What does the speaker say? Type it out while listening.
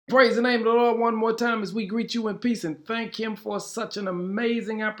Praise the name of the Lord one more time as we greet you in peace and thank him for such an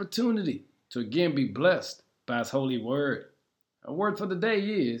amazing opportunity to again be blessed by his holy word. Our word for the day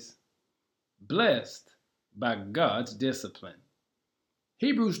is blessed by God's discipline.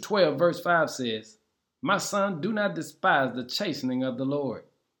 Hebrews 12 verse 5 says, "My son, do not despise the chastening of the Lord,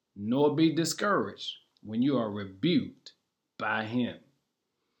 nor be discouraged when you are rebuked by him."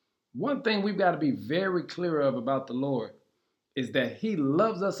 One thing we've got to be very clear of about the Lord is that he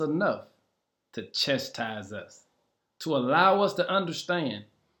loves us enough to chastise us, to allow us to understand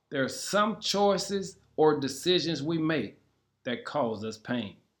there are some choices or decisions we make that cause us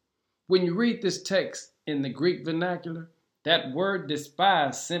pain. When you read this text in the Greek vernacular, that word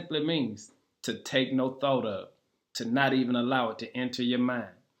despise simply means to take no thought of, to not even allow it to enter your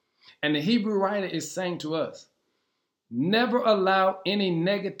mind. And the Hebrew writer is saying to us, never allow any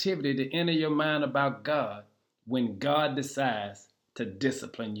negativity to enter your mind about God when God decides to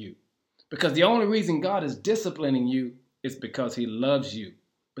discipline you. Because the only reason God is disciplining you is because he loves you.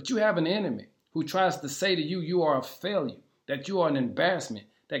 But you have an enemy who tries to say to you, you are a failure, that you are an embarrassment,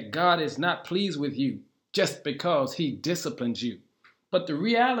 that God is not pleased with you just because he disciplines you. But the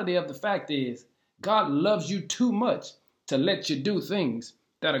reality of the fact is, God loves you too much to let you do things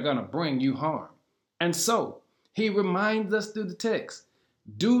that are going to bring you harm. And so, he reminds us through the text,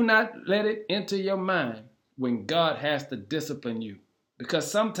 do not let it enter your mind when God has to discipline you. Because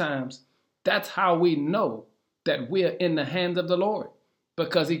sometimes that's how we know that we're in the hands of the Lord.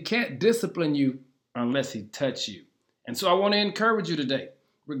 Because he can't discipline you unless he touches you. And so I want to encourage you today,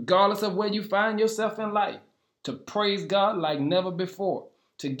 regardless of where you find yourself in life, to praise God like never before,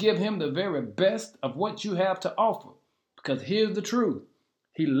 to give him the very best of what you have to offer. Because here's the truth,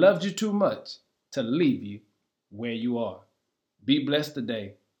 he loves you too much to leave you where you are. Be blessed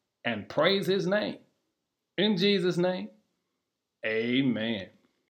today and praise his name. In Jesus' name, amen.